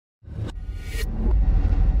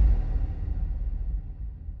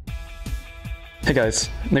Hey guys,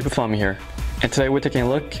 Nick with Fami here, and today we're taking a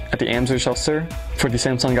look at the Amzer Shellster for the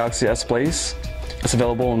Samsung Galaxy S Blaze. It's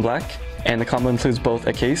available in black, and the combo includes both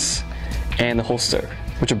a case and a holster,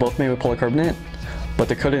 which are both made with polycarbonate, but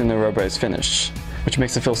they're coated in a rubberized finish, which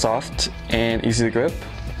makes it feel soft and easy to grip.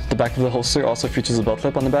 The back of the holster also features a belt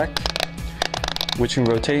clip on the back, which can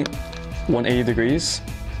rotate 180 degrees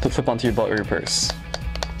to clip onto your belt or your purse.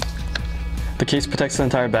 The case protects the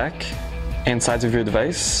entire back and sides of your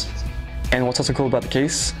device. And what's also cool about the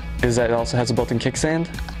case is that it also has a built-in kickstand,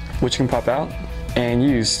 which you can pop out and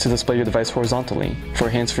use to display your device horizontally for a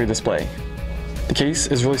hands-free display. The case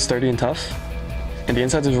is really sturdy and tough, and the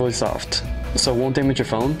inside is really soft, so it won't damage your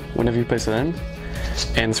phone whenever you place it in,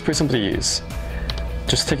 and it's pretty simple to use.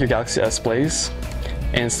 Just take your Galaxy S Blaze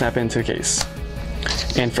and snap it into the case.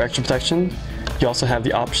 And for extra protection, you also have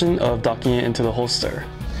the option of docking it into the holster.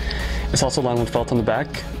 It's also lined with felt on the back,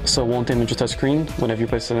 so it won't damage your touchscreen whenever you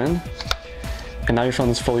place it in. And now your phone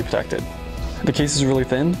is fully protected. The case is really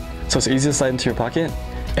thin, so it's easy to slide into your pocket,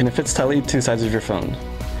 and it fits tightly to the sides of your phone.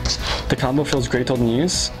 The combo feels great to hold and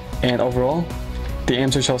use, and overall, the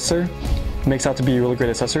Amzer Shellster makes out to be a really great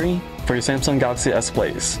accessory for your Samsung Galaxy S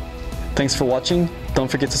Blaze. Thanks for watching,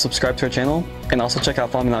 don't forget to subscribe to our channel, and also check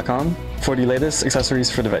out Fami.com for the latest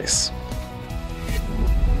accessories for device.